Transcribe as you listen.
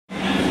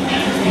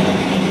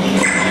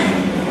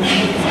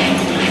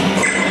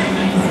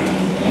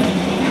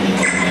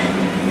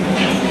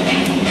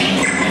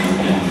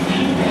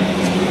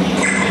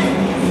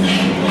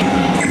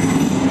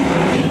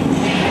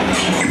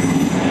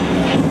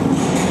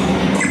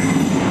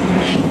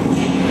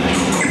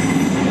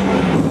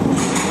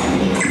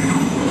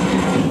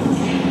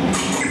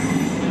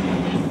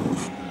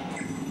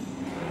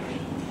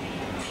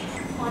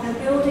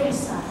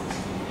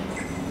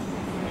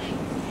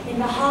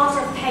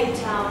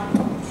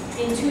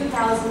in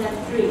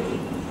 2003.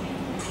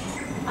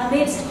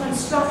 Amidst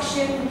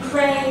construction,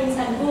 cranes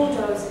and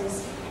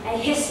bulldozers, a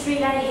history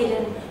lay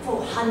hidden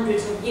for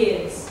hundreds of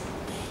years.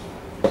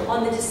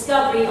 On the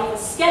discovery of a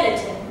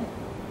skeleton,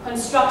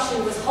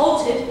 construction was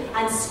halted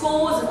and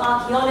scores of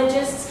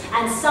archaeologists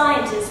and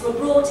scientists were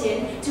brought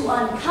in to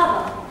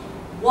uncover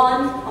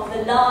one of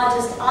the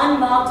largest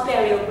unmarked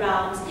burial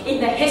grounds in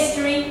the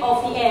history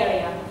of the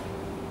area.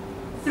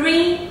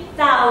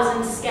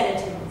 3,000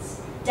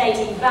 skeletons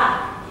dating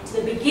back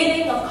to the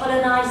beginning of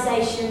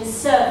colonisation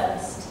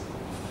surfaced.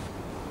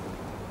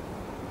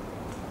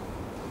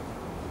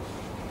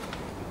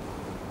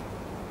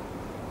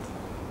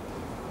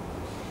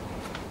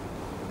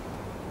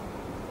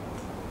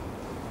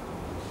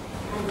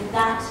 And with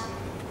that,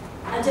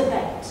 a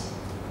debate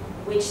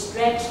which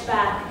stretched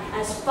back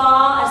as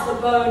far as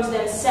the bones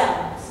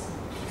themselves,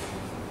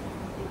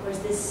 because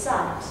this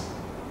site,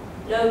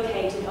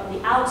 located on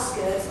the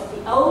outskirts of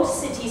the old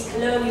city's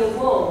colonial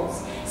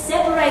walls,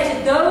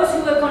 separated those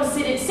who were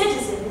considered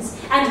citizens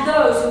and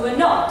those who were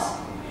not.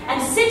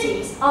 And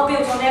cities are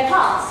built on their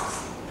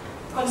pasts,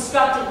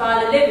 constructed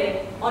by the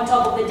living on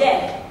top of the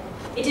dead.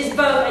 It is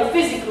both a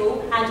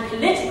physical and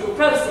political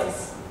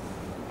process.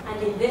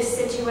 And in this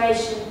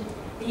situation,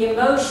 the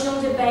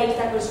emotional debate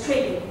that was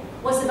triggered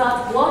was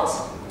about what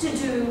to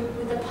do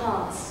with the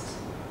past.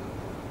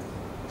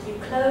 You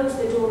close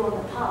the door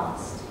on the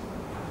past,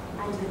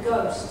 and the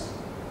ghost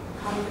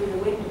comes through the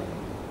window.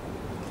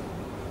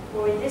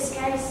 Or in this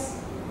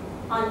case,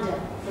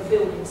 under the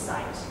building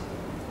site.